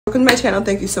Welcome to my channel.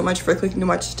 Thank you so much for clicking to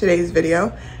watch today's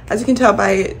video. As you can tell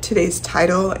by today's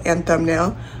title and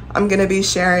thumbnail, I'm going to be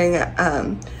sharing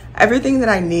everything that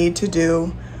I need to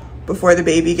do before the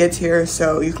baby gets here.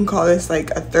 So you can call this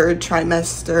like a third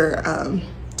trimester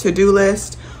to-do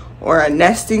list or a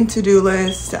nesting to-do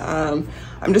list. I'm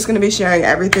just going to be sharing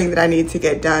everything that I need to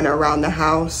get done around the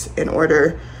house in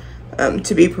order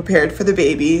to be prepared for the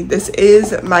baby. This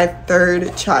is my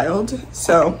third child,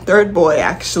 so third boy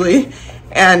actually.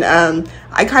 And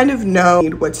I kind of know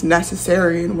what's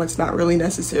necessary and what's not really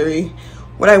necessary,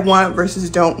 what I want versus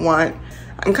don't want.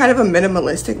 I'm kind of a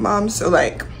minimalistic mom, so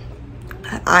like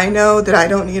I know that I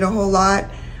don't need a whole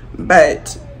lot,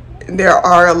 but there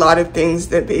are a lot of things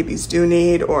that babies do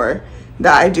need or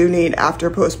that I do need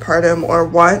after postpartum or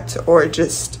want, or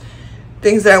just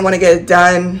things that I want to get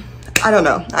done. I don't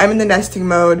know. I'm in the nesting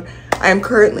mode. I am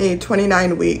currently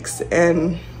 29 weeks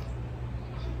and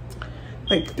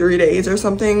like 3 days or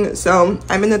something. So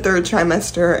I'm in the third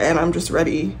trimester and I'm just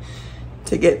ready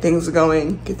to get things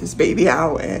going, get this baby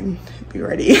out and be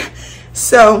ready.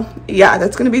 So yeah,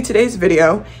 that's gonna be today's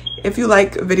video. If you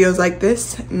like videos like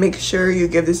this, make sure you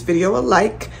give this video a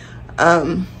like,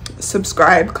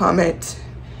 subscribe, comment.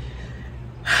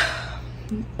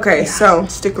 Okay, so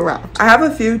stick around. I have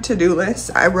a few to-do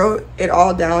lists. I wrote it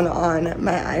all down on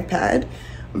my iPad,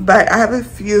 but I have a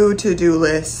few to-do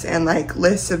lists and like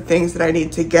lists of things that I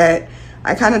need to get.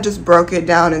 I kind of just broke it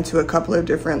down into a couple of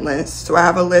different lists. So I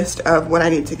have a list of what I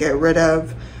need to get rid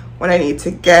of, what I need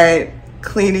to get,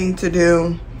 cleaning to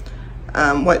do,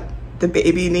 what the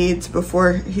baby needs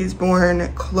before he's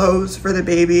born, clothes for the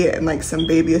baby, and like some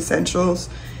baby essentials.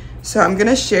 So I'm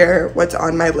gonna share what's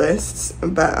on my lists,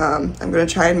 but I'm gonna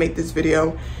try and make this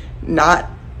video not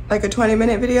like a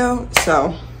 20-minute video.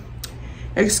 So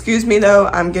excuse me though,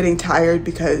 I'm getting tired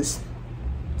because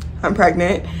I'm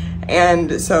pregnant,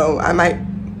 and so I might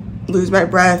lose my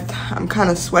breath. I'm kind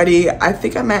of sweaty. I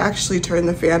think I might actually turn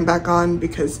the fan back on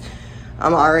because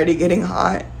I'm already getting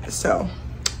hot. So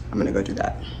I'm gonna go do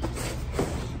that.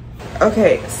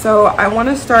 Okay, so I want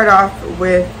to start off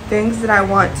with things that I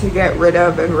want to get rid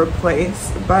of and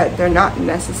replace, but they're not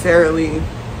necessarily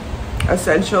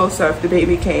essential. So if the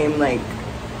baby came like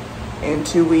in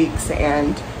 2 weeks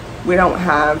and we don't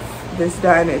have this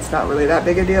done, it's not really that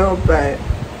big a deal, but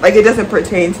like it doesn't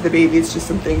pertain to the baby. It's just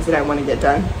some things that I want to get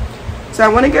done. So I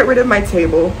want to get rid of my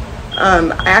table.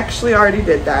 I actually already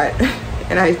did that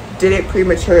and I did it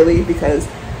prematurely because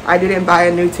I didn't buy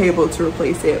a new table to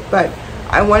replace it, but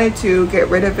I wanted to get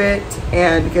rid of it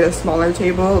and get a smaller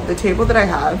table. The table that I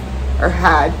have or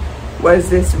had was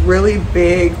this really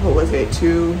big, what was it,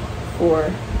 2, 4,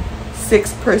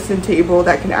 6-person table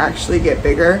that can actually get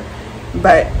bigger,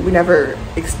 but we never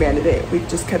expanded it. We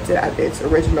just kept it at its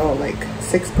original like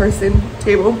 6-person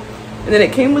table. And then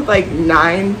it came with like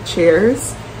 9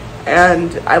 chairs,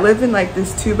 and I live in like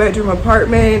this 2-bedroom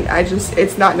apartment.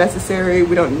 It's not necessary.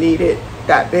 We don't need it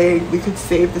that big. We could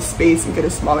save the space and get a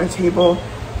smaller table.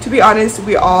 To be honest,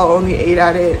 we all only ate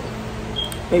at it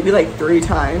maybe like 3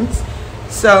 times.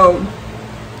 So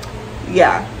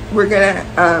yeah, we're gonna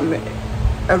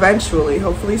eventually,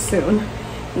 hopefully soon,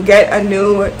 get a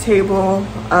new table,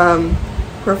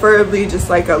 preferably just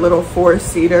like a little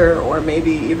 4-seater or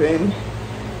maybe even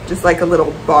just like a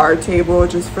little bar table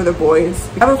just for the boys.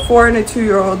 I have a 4 and a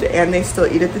 2-year-old and they still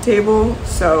eat at the table,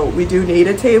 so we do need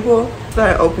a table so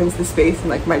that it opens the space in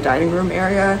like my dining room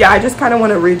area. Yeah, I just kind of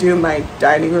want to redo my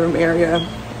dining room area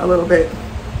a little bit.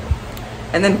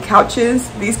 And then couches.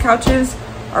 These couches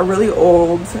are really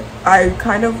old. I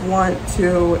kind of want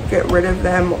to get rid of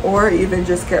them, or even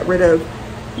just get rid of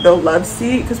the love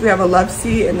seat, because we have a love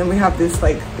seat and then we have this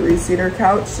like 3-seater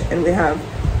couch, and we have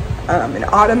an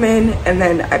ottoman, and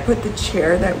then I put the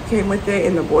chair that came with it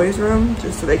in the boys' room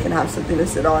just so they can have something to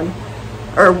sit on,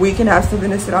 or we can have something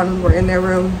to sit on when we're in their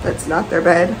room that's not their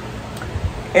bed.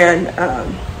 And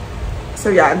so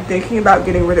yeah, I'm thinking about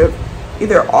getting rid of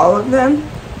either all of them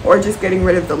or just getting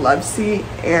rid of the love seat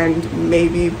and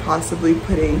maybe possibly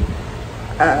putting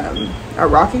a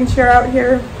rocking chair out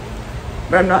here,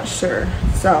 but I'm not sure.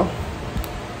 So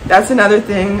that's another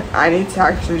thing. I need to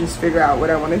actually just figure out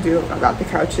what I want to do about the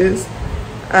couches.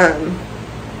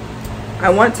 I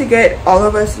want to get all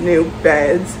of us new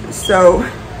beds. So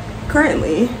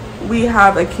currently we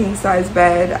have a king-size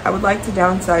bed. I would like to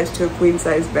downsize to a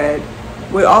queen-size bed.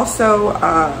 We also,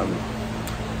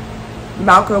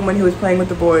 Malcolm, when he was playing with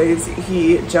the boys,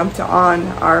 he jumped on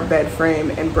our bed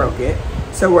frame and broke it.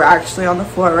 So we're actually on the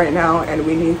floor right now and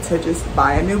we need to just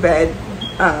buy a new bed.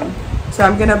 So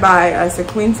I'm gonna buy us a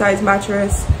queen size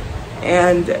mattress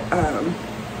and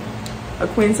a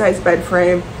queen size bed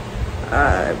frame.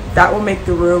 That will make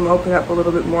the room open up a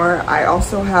little bit more. I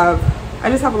just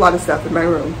have a lot of stuff in my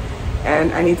room,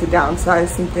 and I need to downsize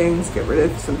some things, get rid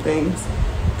of some things,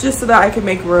 just so that I can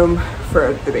make room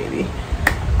for the baby.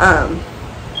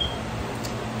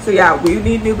 So yeah, we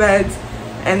need new beds.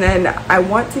 And then I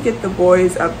want to get the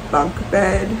boys a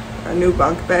new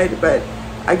bunk bed, but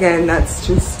again, that's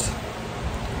just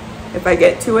if I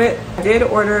get to it. I did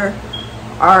order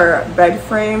our bed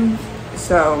frame,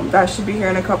 so that should be here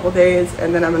in a couple days,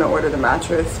 and then I'm gonna order the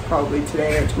mattress probably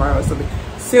today or tomorrow or something.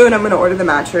 Soon I'm gonna order the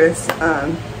mattress,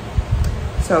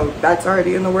 so that's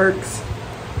already in the works.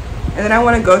 And then I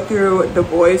want to go through the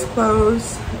boys'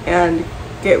 clothes and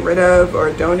get rid of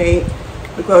or donate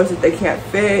the clothes that they can't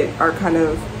fit, are kind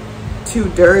of too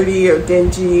dirty or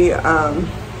dingy,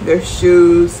 their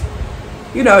shoes,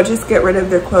 you know, just get rid of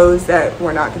their clothes that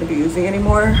we're not going to be using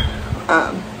anymore.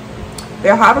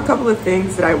 They'll have a couple of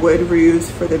things that I would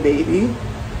reuse for the baby,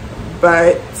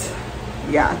 but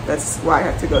yeah, that's why I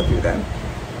have to go through them.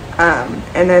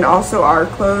 And then also our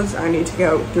clothes, I need to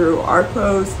go through our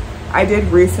clothes. I did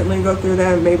recently go through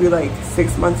them, maybe like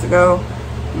 6 months ago,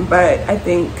 but I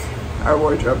think our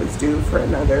wardrobe is due for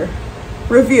another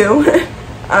review.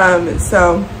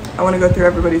 So I want to go through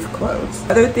everybody's clothes.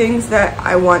 Other things that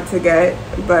I want to get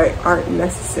but aren't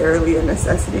necessarily a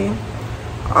necessity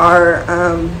are,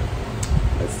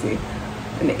 let's see,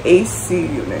 an AC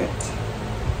unit,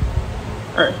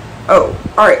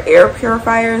 our air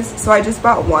purifiers. So I just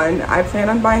bought one. I plan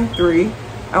on buying 3.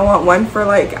 I want one for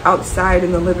like outside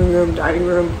in the living room, dining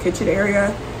room, kitchen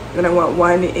area. Then I want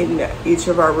one in each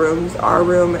of our rooms, our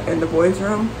room and the boys'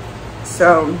 room.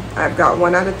 So I've got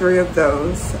 1 out of 3 of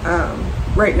those.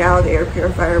 Right now the air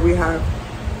purifier we have,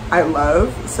 I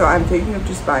love, so I'm thinking of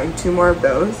just buying 2 more of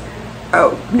those.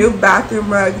 Oh, new bathroom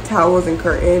rug, towels, and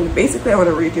curtain. Basically I want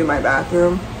to redo my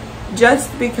bathroom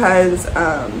just because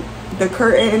the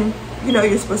curtain, you know,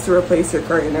 you're supposed to replace your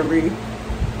curtain every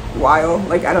while,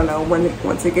 like I don't know,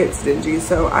 once it gets dingy.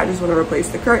 So I just want to replace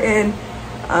the curtain.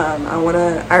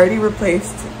 I already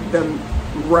replaced the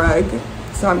rug,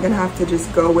 so I'm gonna have to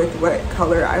just go with what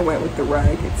color I went with the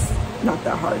rug. It's not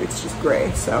that hard, it's just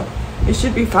gray, so it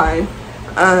should be fine.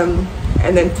 And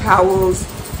then towels.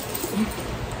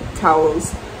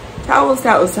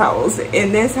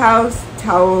 In this house,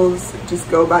 towels just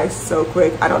go by so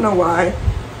quick. I don't know why,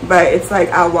 but it's like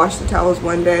I'll wash the towels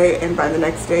one day and by the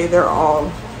next day they're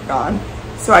all gone.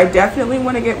 So I definitely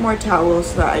want to get more towels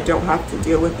so that I don't have to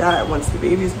deal with that once the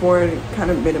baby's born. It kind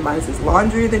of minimizes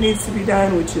laundry that needs to be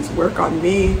done, which is work on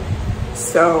me.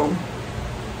 So,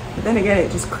 but then again,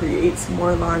 it just creates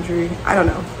more laundry. I don't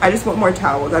know. I just want more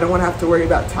towels. I don't want to have to worry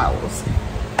about towels,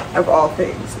 of all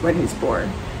things, when he's born.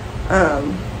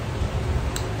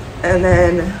 And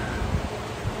then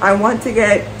I want to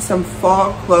get some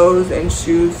fall clothes and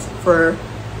shoes for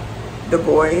the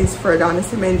boys, for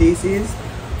Adonis and Mendeecees.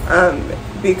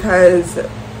 Because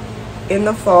in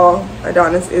the fall,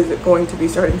 Adonis is going to be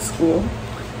starting school.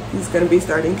 He's going to be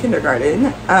starting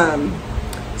kindergarten.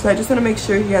 So I just want to make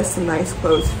sure he has some nice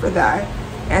clothes for that.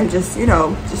 And just, you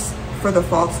know, just for the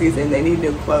fall season, they need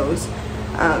new clothes.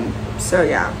 So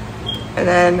yeah. And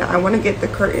then I want to get the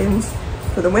curtains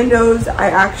for the windows. I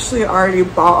actually already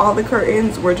bought all the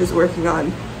curtains. We're just working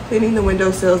on cleaning the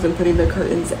windowsills and putting the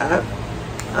curtains up.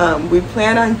 We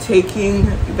plan on taking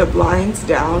the blinds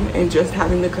down and just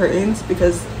having the curtains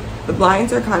because the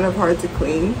blinds are kind of hard to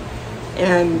clean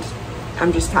and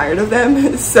I'm just tired of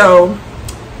them. So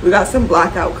we got some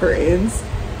blackout curtains,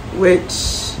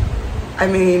 which, I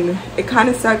mean, it kind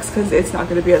of sucks because it's not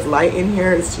going to be as light in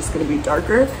here. It's just going to be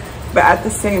darker. But at the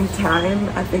same time,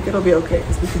 I think it'll be okay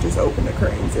because we could just open the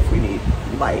curtains if we need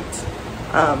light,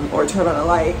 or turn on a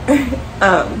light.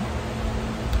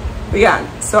 But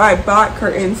yeah, so I bought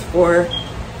curtains for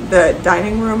the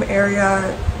dining room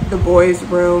area, the boys'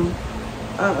 room.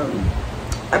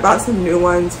 I bought some new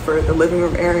ones for the living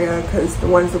room area because the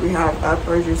ones that we have up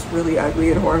are just really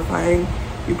ugly and horrifying.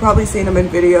 You've probably seen them in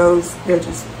videos. They're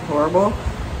just horrible.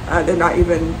 They're not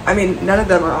even, I mean, none of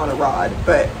them are on a rod,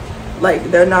 but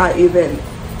like they're not even,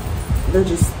 they're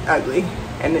just ugly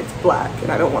and it's black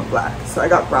and I don't want black. So I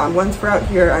got brown ones for out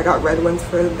here. I got red ones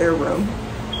for their room.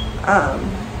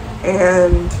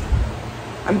 And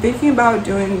I'm thinking about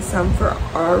doing some for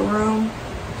our room,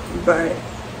 but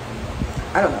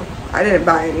I don't know. I didn't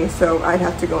buy any, so I'd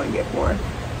have to go and get more.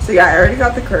 So yeah, I already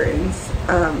got the curtains.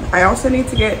 I also need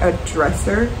to get a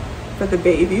dresser for the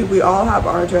baby. We all have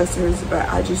our dressers, but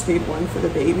I just need one for the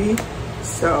baby.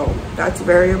 So that's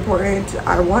very important.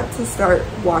 I want to start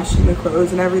washing the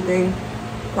clothes and everything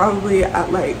probably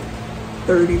at like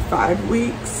 35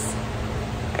 weeks.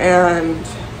 And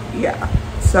yeah,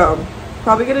 so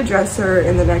probably gonna dress her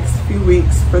in the next few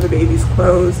weeks for the baby's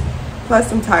clothes.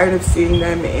 Plus I'm tired of seeing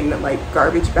them in like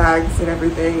garbage bags and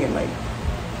everything and like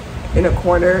in a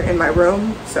corner in my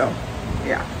room, so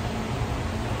yeah.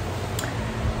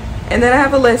 And then I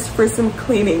have a list for some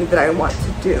cleaning that I want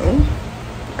to do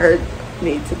or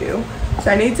need to do.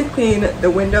 So I need to clean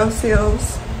the window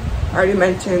sills, I already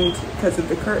mentioned, because of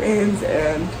the curtains,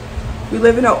 and we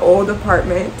live in an old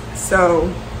apartment, so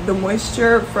the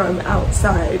moisture from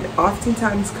outside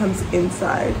oftentimes comes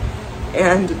inside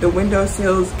and the window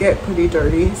sills get pretty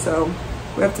dirty, so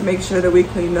we have to make sure that we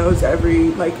clean those every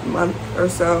like month or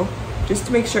so just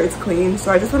to make sure it's clean.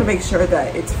 So I just want to make sure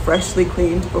that it's freshly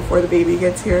cleaned before the baby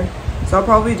gets here. So I'll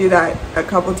probably do that a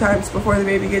couple times before the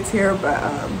baby gets here, but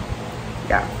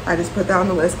yeah, I just put that on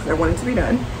the list because I want it to be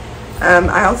done.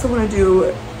 I also want to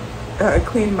do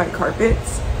clean my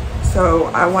carpets. So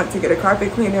I want to get a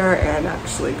carpet cleaner and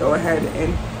actually go ahead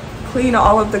and clean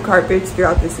all of the carpets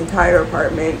throughout this entire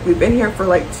apartment. We've been here for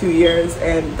like 2 years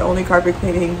and the only carpet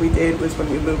cleaning we did was when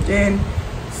we moved in.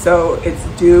 So it's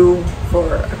due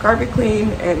for a carpet clean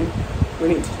and we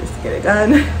need to just get it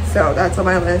done. So that's on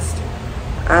my list.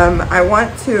 I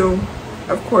want to,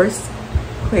 of course,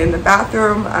 clean the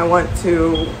bathroom. I want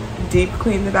to deep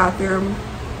clean the bathroom.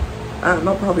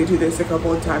 I'll probably do this a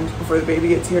couple of times before the baby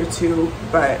gets here too,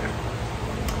 but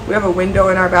we have a window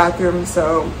in our bathroom,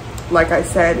 so like I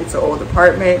said, it's an old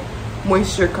apartment.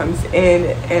 Moisture comes in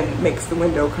and makes the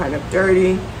window kind of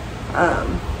dirty.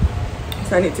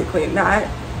 So I need to clean that.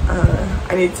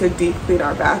 I need to deep clean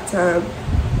our bathtub,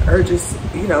 or just,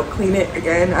 you know, clean it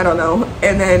again, I don't know.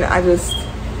 And then I just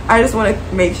want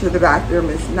to make sure the bathroom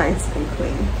is nice and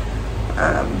clean.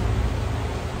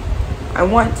 I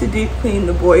want to deep clean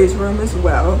the boys' room as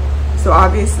well. So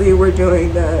obviously we're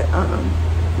doing the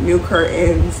new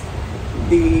curtains,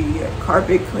 the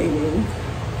carpet cleaning,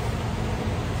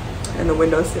 and the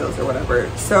window sills or whatever.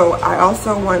 So I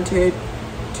also wanted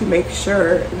to make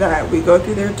sure that we go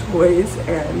through their toys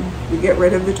and we get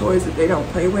rid of the toys that they don't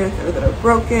play with or that are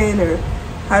broken or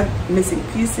have missing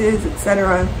pieces,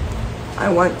 etc. I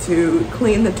want to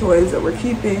clean the toys that we're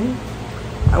keeping.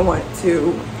 I want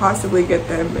to possibly get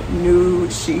them new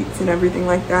sheets and everything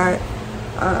like that.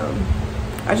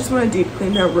 I just want to deep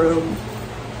clean their room,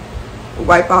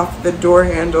 wipe off the door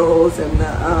handles and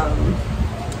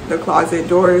the closet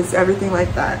doors, everything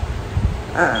like that.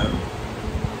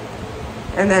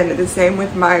 And then the same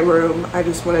with my room. I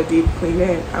just want to deep clean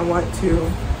it. I want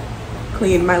to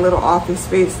clean my little office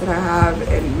space that I have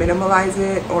and minimalize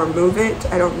it or move it.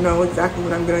 I don't know exactly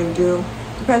what I'm going to do.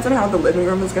 Depends on how the living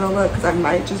room is going to look, because I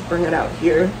might just bring it out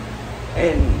here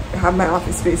and have my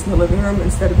office space in the living room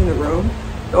instead of in the room.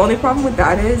 The only problem with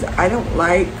that is I don't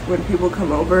like when people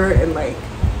come over and like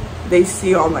they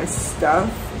see all my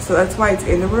stuff, so that's why it's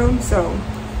in the room. So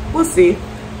we'll see.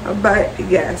 But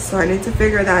yes, so I need to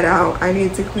figure that out. I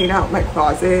need to clean out my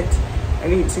closet. I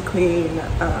need to clean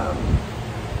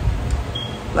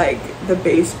like the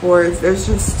baseboards. There's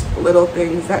just little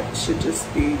things that should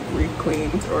just be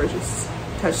re-cleaned or just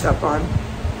touched up on.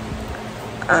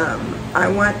 I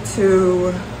want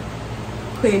to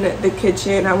clean the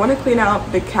kitchen. I want to clean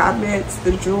out the cabinets,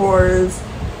 the drawers.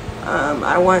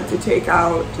 I want to take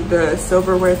out the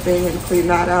silverware thing and clean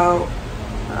that out.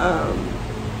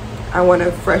 I want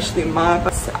to freshly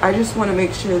mop. I just want to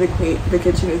make sure the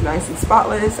kitchen is nice and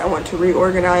spotless. I want to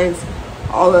reorganize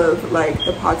all of like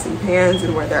the pots and pans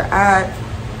and where they're at.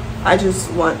 I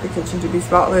just want the kitchen to be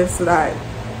spotless so that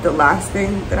the last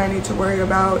thing that I need to worry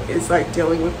about is like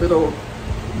dealing with little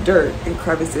dirt and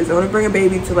crevices. I want to bring a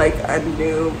baby to like a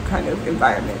new kind of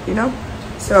environment, you know?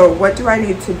 So what do I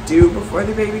need to do before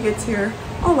the baby gets here?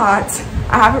 A lot.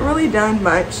 I haven't really done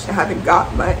much. I haven't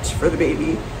got much for the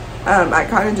baby. I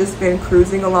kind of just been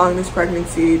cruising along this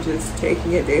pregnancy, just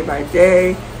taking it day by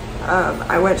day.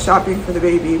 I went shopping for the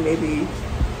baby maybe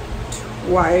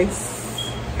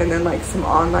twice, and then like some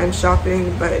online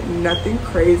shopping, but nothing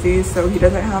crazy, so he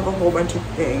doesn't have a whole bunch of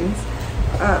things.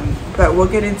 But we'll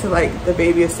get into like the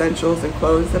baby essentials and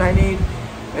clothes that I need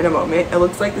in a moment. It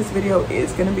looks like this video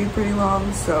is gonna be pretty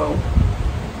long, so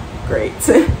great.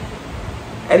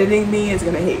 Editing me is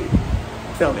gonna hate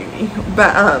filming me.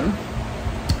 But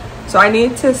so I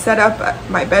need to set up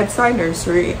my bedside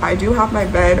nursery. I do have my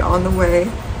bed on the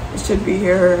way. It should be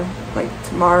here like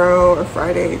tomorrow or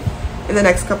Friday, in the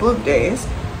next couple of days.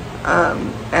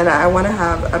 And I want to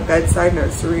have a bedside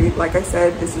nursery. Like I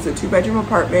said, this is a 2-bedroom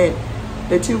apartment.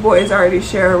 The 2 boys already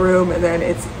share a room, and then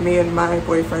it's me and my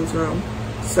boyfriend's room.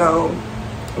 So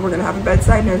we're gonna have a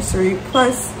bedside nursery.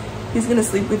 Plus, he's gonna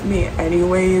sleep with me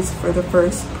anyways for the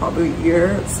first probably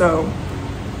year. So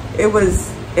it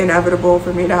was inevitable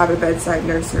for me to have a bedside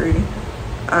nursery.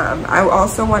 I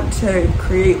also want to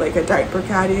create like a diaper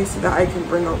caddy so that I can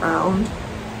bring around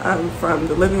from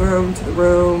the living room to the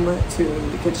room to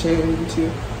the kitchen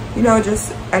to, you know,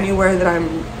 just anywhere that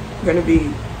I'm gonna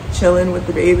be chilling with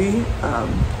the baby,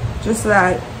 just so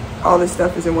that all this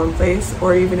stuff is in one place,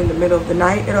 or even in the middle of the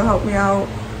night it'll help me out,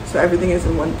 so everything is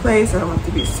in one place. I don't have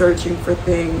to be searching for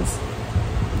things.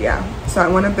 Yeah, so I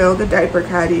want to build a diaper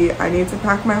caddy. I need to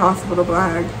pack my hospital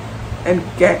bag and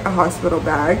get a hospital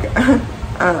bag.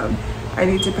 I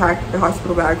need to pack the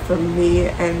hospital bag for me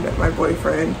and my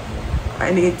boyfriend.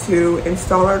 I need to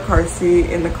install our car seat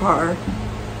in the car.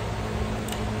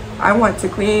 I want to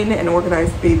clean and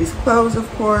organize baby's clothes, of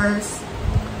course.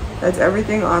 That's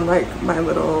everything on like my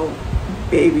little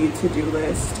baby to-do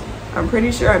list. I'm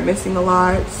pretty sure I'm missing a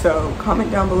lot, so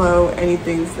comment down below any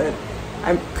things that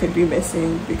I could be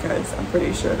missing, because I'm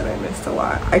pretty sure that I missed a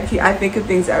lot. I think of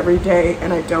things every day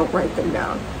and I don't write them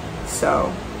down.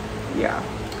 So yeah.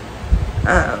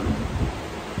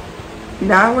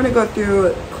 Now I want to go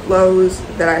through clothes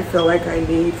that I feel like I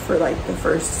need for like the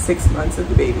first 6 months of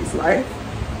the baby's life.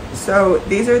 So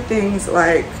these are things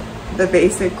like the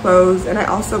basic clothes, and I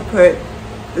also put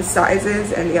the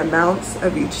sizes and the amounts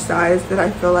of each size that I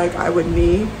feel like I would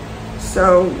need.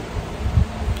 So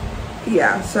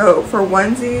yeah, so for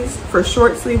onesies, for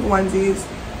short sleeve onesies,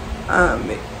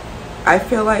 I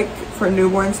feel like for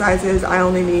newborn sizes I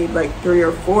only need like 3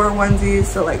 or 4 onesies,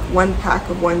 so like 1 pack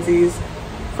of onesies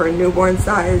for a newborn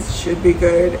size should be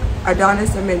good.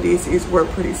 Adonis and Mendeecees were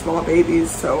pretty small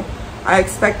babies, so I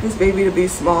expect this baby to be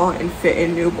small and fit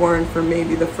in newborn for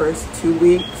maybe the first 2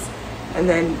 weeks and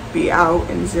then be out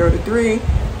in 0 to 3.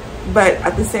 But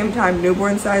at the same time,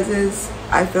 newborn sizes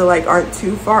I feel like aren't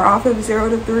too far off of 0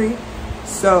 to 3.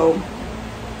 So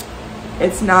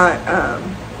it's not,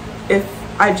 if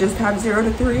I just have 0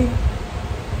 to 3,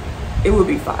 it would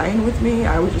be fine with me.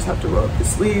 I would just have to roll up the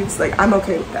sleeves. Like, I'm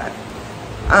okay with that.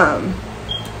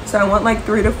 So I want like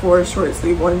 3 to 4 short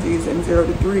sleeve onesies in 0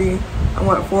 to 3. I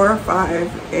want 4 or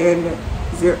 5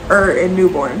 in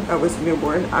newborn. That was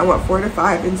newborn. I want 4 to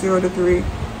 5 in 0 to 3,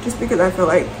 just because I feel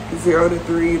like 0 to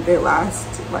 3, they last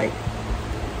like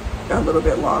a little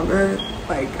bit longer.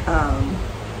 Like,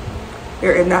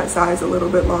 they're in that size a little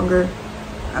bit longer.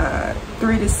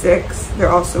 3 to 6, they're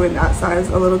also in that size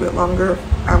a little bit longer.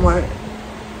 I want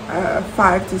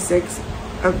 5 to 6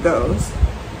 of those.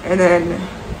 And then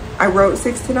I wrote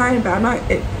 6 to 9, but I'm not,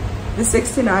 the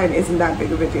 6 to 9 isn't that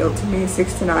big of a deal to me.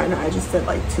 6 to 9, I just did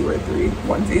like 2 or 3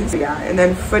 onesies. Yeah, and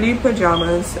then footy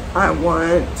pajamas, I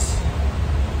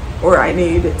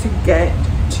need to get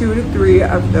 2 to 3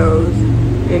 of those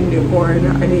in newborn.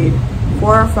 I need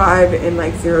 4 or 5 in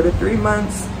like 0 to 3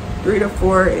 months, 3 to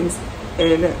 4 in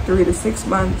 3 to 6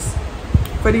 months.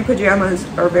 Footy pajamas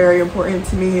are very important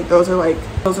to me. Those are like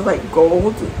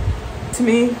gold to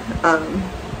me,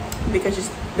 because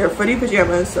they're footy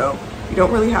pajamas, so you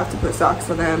don't really have to put socks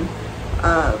on them,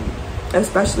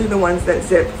 especially the ones that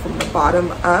zip from the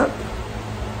bottom up.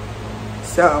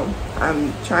 So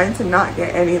I'm trying to not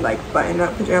get any like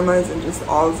button-up pajamas and just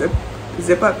all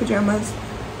zip-up pajamas.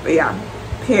 But yeah,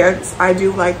 pants, I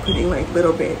do like putting like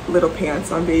little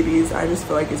pants on babies. I just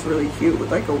feel like it's really cute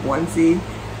with like a onesie.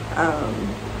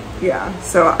 Yeah,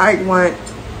 so I want,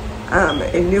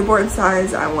 in newborn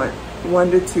size, I want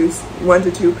 1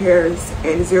 to 2 pairs.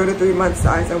 In 0 to 3 month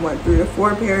size, I want 3 to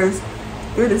 4 pairs.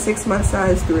 3 to 6 month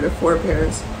size, 3 to 4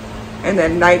 pairs. And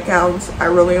then nightgowns, I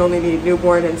really only need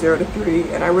newborn and 0 to 3,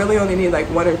 and I really only need like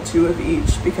 1 or 2 of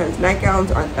each, because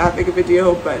nightgowns aren't that big of a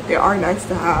deal, but they are nice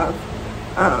to have.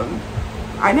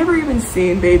 I never even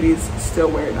seen babies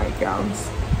still wear nightgowns,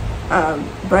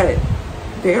 but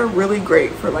they're really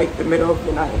great for like the middle of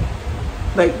the night.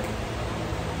 Like,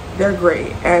 they're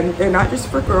great, and they're not just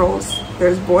for girls.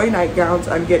 There's boy nightgowns.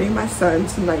 I'm getting my son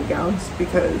some nightgowns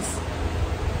because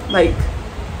like,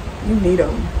 you need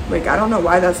them. Like, I don't know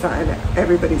why that's not in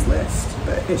everybody's list,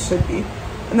 but it should be.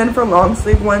 And then for long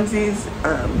sleeve onesies,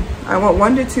 I want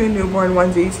 1 to 2 newborn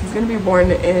onesies. He's gonna be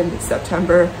born in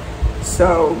September,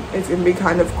 so it's gonna be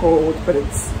kind of cold, but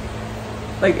it's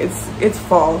like, it's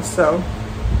fall. So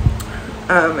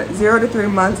 0 to 3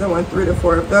 months, I want 3 to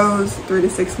 4 of those. 3 to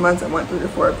 6 months, I want 3 to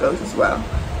 4 of those as well.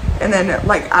 And then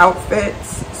like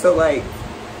outfits, so like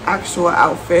actual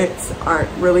outfits aren't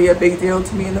really a big deal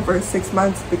to me in the first 6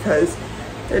 months, because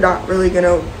they're not really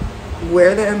gonna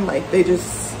wear them. Like, they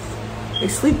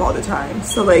sleep all the time,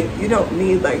 so like you don't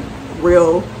need like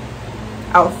real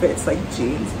outfits like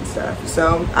jeans and stuff.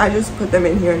 So I just put them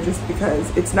in here just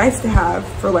because it's nice to have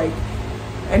for like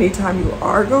anytime you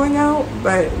are going out,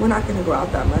 but we're not gonna go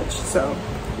out that much. So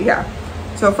yeah,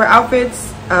 So for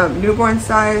outfits, newborn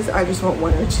size, I just want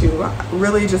 1 or 2,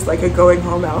 really just like a going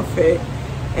home outfit,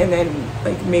 and then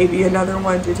like maybe another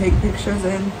one to take pictures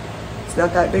in. It's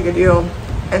not that big a deal.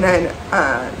 And then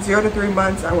 0 to 3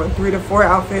 months, I want 3 to 4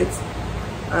 outfits.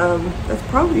 That's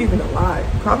probably even a lot.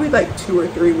 Probably like 2 or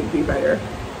 3 would be better.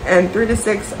 And 3 to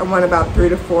 6, I want about 3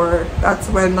 to 4. That's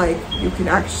when like you can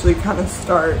actually kind of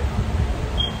start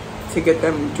to get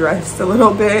them dressed a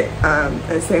little bit.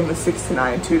 And same with 6 to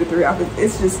 9, 2 to 3 outfits.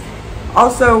 It's just,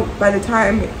 also by the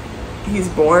time he's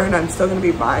born, I'm still gonna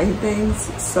be buying things,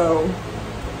 so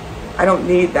I don't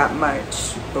need that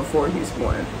much before he's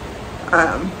born.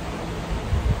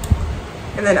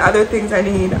 And then other things I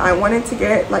need, I wanted to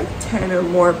get like 10 or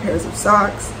more pairs of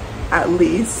socks, at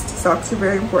least. Socks are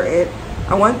very important.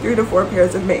 I want 3 to 4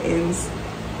 pairs of mittens.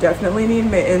 Definitely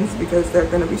need mittens because they're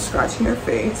gonna be scratching their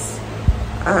face.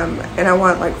 And I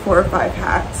want like 4 or 5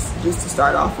 hats just to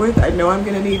start off with. I know I'm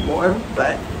gonna need more,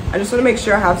 but I just wanna make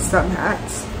sure I have some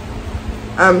hats.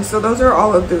 So those are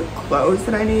all of the clothes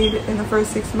that I need in the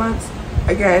first 6 months.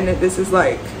 Again, this is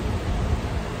like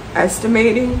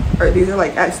estimating, or these are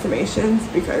like estimations,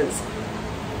 because,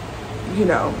 you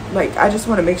know, like I just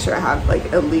want to make sure I have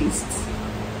like at least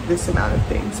this amount of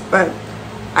things. But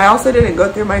I also didn't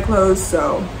go through my clothes,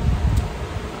 so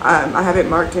I haven't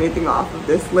marked anything off of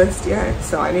this list yet,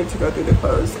 so I need to go through the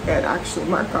clothes and actually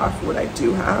mark off what I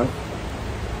do have.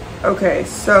 Okay,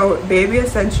 so baby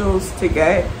essentials to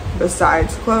get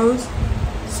besides clothes.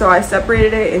 So I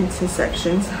separated it into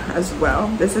sections as well.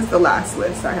 This is the last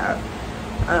list I have.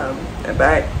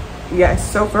 But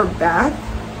yes, so for bath,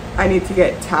 I need to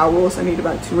get towels. I need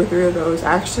about 2 or 3 of those.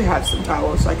 I actually have some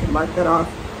towels, so I can mark that off.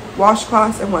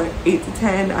 Washcloths, I want 8 to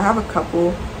 10. I have a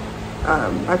couple.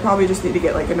 I probably just need to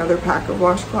get like another pack of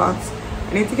washcloths.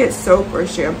 I need to get soap or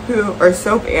shampoo, or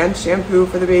soap and shampoo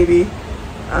for the baby.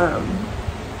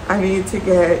 I need to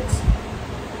get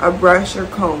a brush or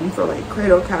comb for like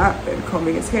cradle cap and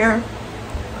combing his hair.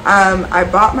 I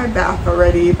bought my bath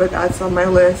already, but that's on my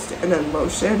list. And then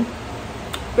lotion,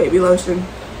 baby lotion.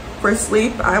 For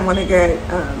sleep, I want to get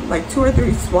like 2 or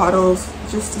 3 swaddles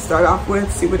just to start off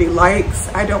with, see what he likes.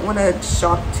 I don't want to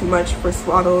shop too much for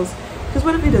swaddles, because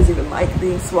what if he doesn't even like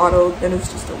being swaddled? Then it's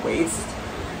just a waste.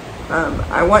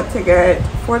 I want to get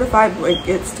 4 to 5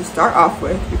 blankets to start off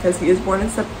with, because he is born in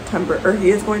September, or he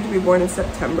is going to be born in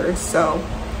September, so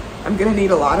I'm gonna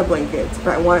need a lot of blankets, but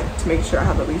I want to make sure I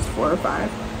have at least 4 or 5.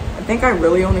 I think I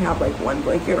really only have like 1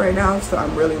 blanket right now, so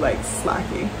I'm really like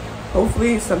slacking.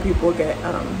 Hopefully some people get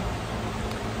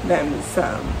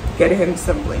get him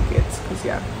some blankets, because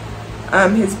yeah.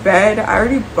 His bed, I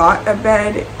already bought a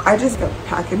bed. I just got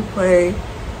pack and play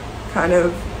kind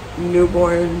of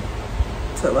newborn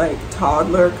to like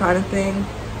toddler kind of thing.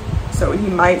 So he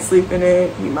might sleep in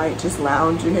it, he might just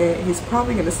lounge in it. He's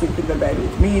probably gonna sleep in the bed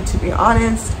with me, to be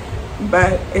honest,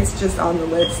 but it's just on the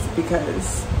list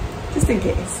because, just in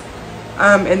case.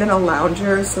 And then a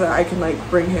lounger so that I can like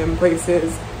bring him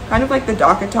places, kind of like the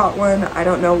DockATot one. I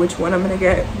don't know which one I'm gonna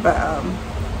get, but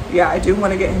yeah, I do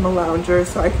want to get him a lounger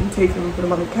so I can take him and put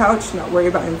him on the couch, not worry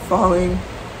about him falling,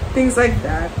 things like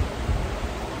that.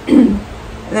 And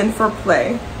then for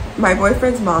play, my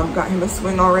boyfriend's mom got him a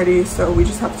swing already, so we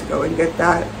just have to go and get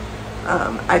that.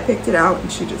 I picked it out and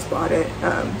she just bought it.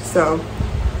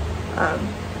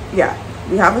 Yeah,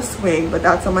 we have a swing, but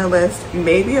that's on my list.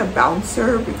 Maybe a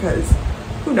bouncer, because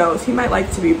who knows, he might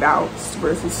like to be bounced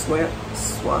versus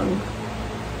swung.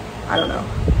 I don't know.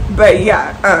 But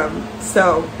yeah,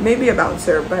 so maybe a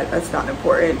bouncer, but that's not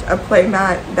important. A play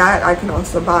mat, that I can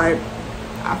also buy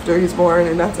after he's born,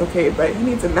 and that's okay, but he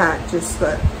needs a mat just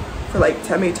for like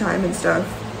tummy time and stuff.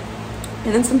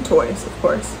 And then some toys, of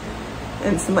course,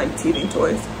 and some like teething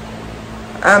toys.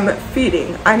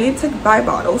 Feeding, I need to buy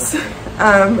bottles.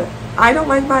 I don't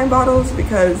like buying bottles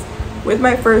because with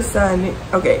my first son,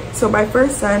 okay, so my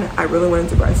first son, I really wanted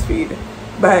to breastfeed,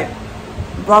 but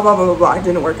blah, blah, blah, blah, blah, it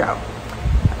didn't work out.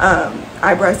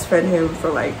 I breastfed him for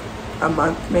like a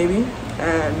month maybe,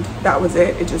 and that was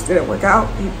it. It just didn't work out.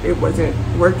 It wasn't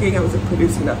working. I wasn't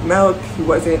producing enough milk. He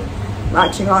wasn't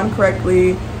latching on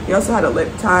correctly. He also had a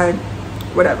lip tie,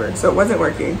 whatever, so it wasn't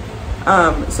working.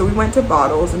 So we went to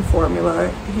bottles and formula.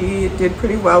 He did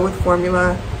pretty well with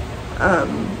formula.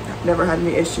 Never had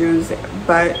any issues,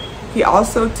 but he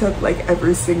also took like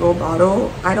every single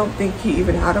bottle. I don't think he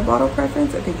even had a bottle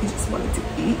preference. I think he just wanted to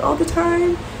eat all the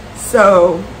time.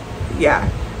 So yeah,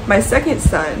 my second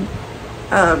son,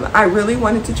 I really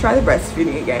wanted to try the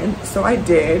breastfeeding again, so I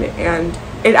did, and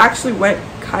it actually went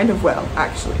kind of well,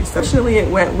 actually. So fortunately it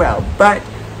went well, but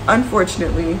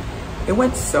unfortunately it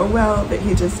went so well that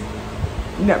he just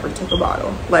never took a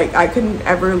bottle. Like, I couldn't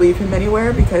ever leave him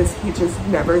anywhere because he just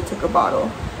never took a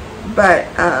bottle. But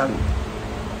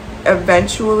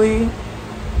eventually,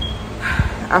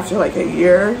 after like a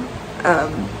year,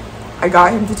 I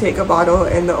got him to take a bottle,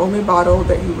 and the only bottle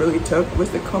that he really took was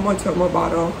the Comotomo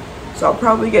bottle. So I'll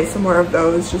probably get some more of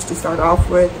those just to start off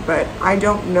with, but I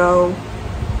don't know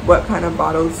what kind of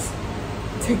bottles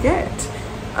to get.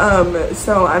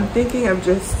 So I'm thinking of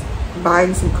just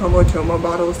buying some Comotomo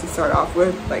bottles to start off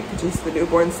with, like just the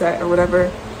newborn set or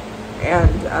whatever,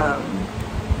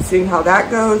 and seeing how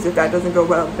that goes. If that doesn't go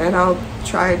well, then I'll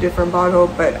try a different bottle,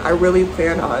 but I really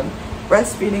plan on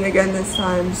breastfeeding again this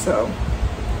time, so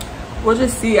we'll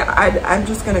just see. I'm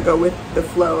just gonna go with the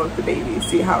flow of the baby,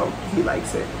 see how he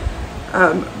likes it.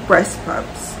 Breast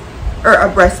pumps, or a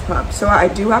breast pump. So I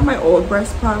do have my old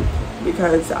breast pump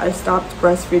because I stopped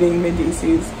breastfeeding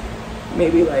Mendeecees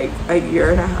maybe like a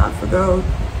year and a half ago.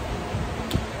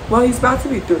 Well, he's about to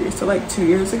be 3, so like 2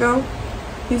 years ago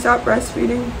he stopped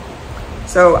breastfeeding.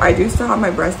 So I do still have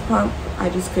my breast pump. I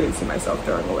just couldn't see myself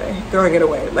throwing it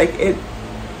away. Like,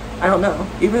 I don't know,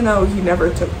 even though he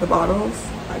never took the bottles,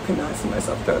 I could not see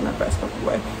myself throwing that breast pump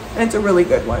away. And it's a really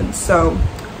good one. So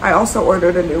I also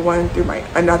ordered a new one through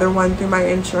another one through my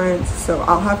insurance, so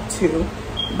I'll have 2.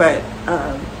 But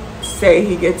say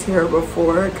he gets here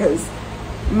before, because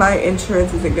my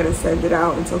insurance isn't gonna send it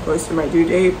out until close to my due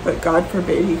date, but God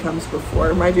forbid he comes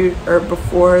before my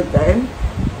before then,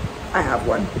 I have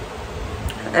one.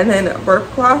 And then burp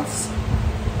cloths,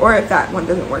 or if that one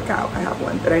doesn't work out, I have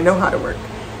one that I know how to work.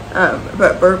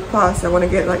 But burp cloths, I want to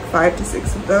get like 5 to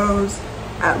 6 of those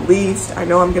at least. I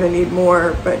know I'm gonna need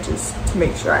more, but just to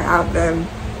make sure I have them.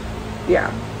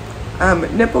 Yeah.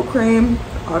 Nipple cream,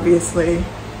 obviously.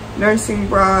 Nursing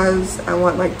bras, I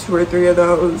want like 2 or 3 of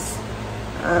those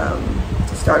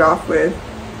to start off with.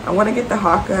 I want to get the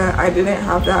Haakaa. I didn't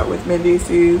have that with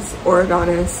Mendeecees or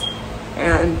Adonis,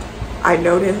 and I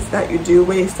noticed that you do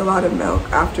waste a lot of milk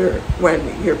after, when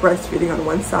you're breastfeeding on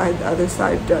one side, the other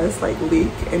side does like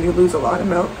leak and you lose a lot of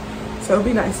milk. So it'd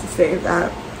be nice to save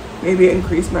that, maybe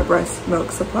increase my breast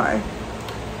milk supply.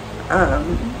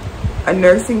 A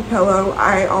nursing pillow,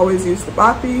 I always use the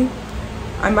Boppy.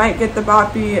 I might get the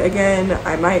Boppy again.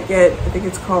 I might get, I think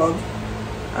it's called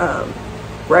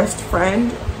Breast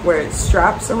Friend, where it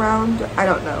straps around. I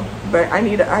don't know, but I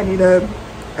need a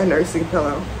nursing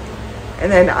pillow.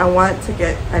 And then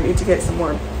I need to get some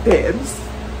more bibs.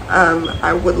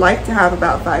 I would like to have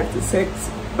about 5 to 6,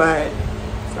 but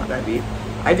it's not that deep.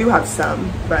 I do have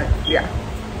some, but yeah.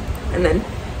 And then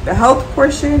the health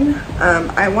portion,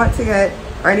 I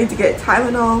need to get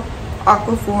Tylenol,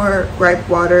 Aquaphor, gripe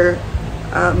water,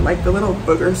 like the little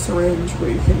booger syringe where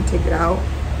you can take it out.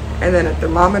 And then a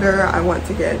thermometer. I want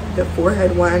to get the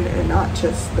forehead one and not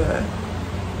just the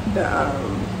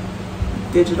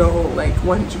digital like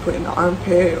one that you put in the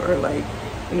armpit or like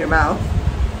in your mouth.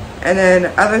 And then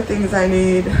other things I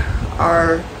need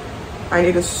are, I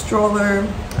need a stroller.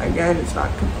 Again, it's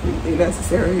not completely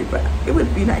necessary, but it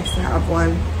would be nice to have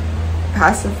one.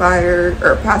 Pacifiers,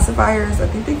 I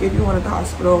think they give you one at the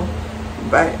hospital,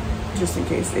 but just in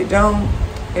case they don't,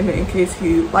 and in case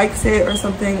he likes it or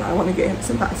something, I want to get him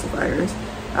some pacifiers.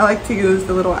 I like to use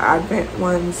the little Advent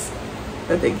ones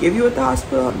that they give you at the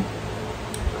hospital.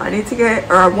 I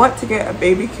want to get a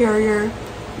baby carrier,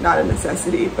 not a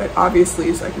necessity, but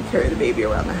obviously so I can carry the baby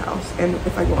around the house and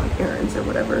if I go on errands or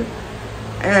whatever.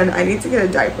 And I need to get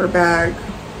a diaper bag.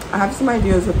 I have some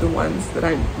ideas of the ones that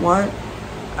I want,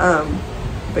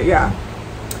 but yeah,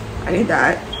 I need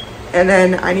that. And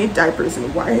then I need diapers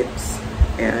and wipes,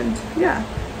 and yeah,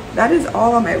 that is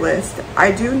all on my list.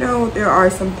 I do know there are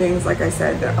some things, like I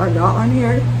said, that are not on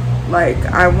here. Like,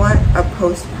 I want a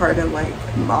postpartum like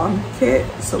mom kit,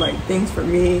 so like things for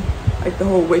me, like the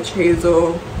whole witch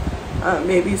hazel,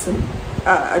 maybe some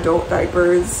adult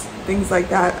diapers, things like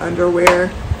that, underwear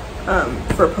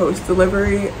for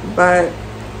post-delivery. But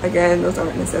again, those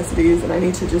aren't necessities, and I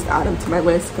need to just add them to my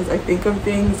list because I think of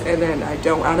things and then I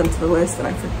don't add them to the list and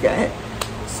I forget.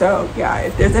 So yeah,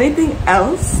 if there's anything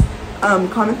else,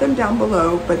 comment them down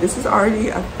below. But this is already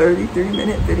a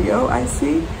 33-minute video, I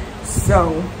see,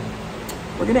 so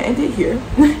we're gonna end it here.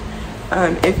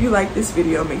 If you like this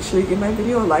video, make sure you give my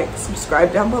video a like,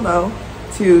 subscribe down below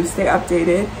to stay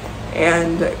updated,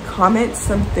 and comment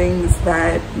some things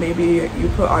that maybe you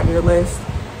put on your list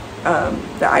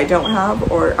that I don't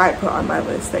have, or I put on my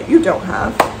list that you don't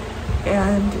have.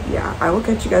 And yeah, I will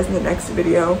catch you guys in the next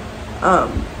video.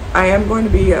 I am going to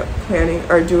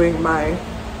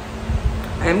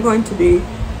be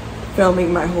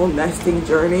filming my whole nesting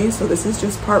journey, so this is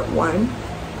just part 1.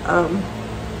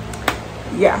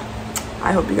 Yeah,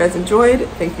 I hope you guys enjoyed.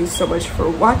 Thank you so much for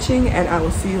watching, and I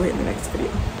will see you in the next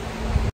video.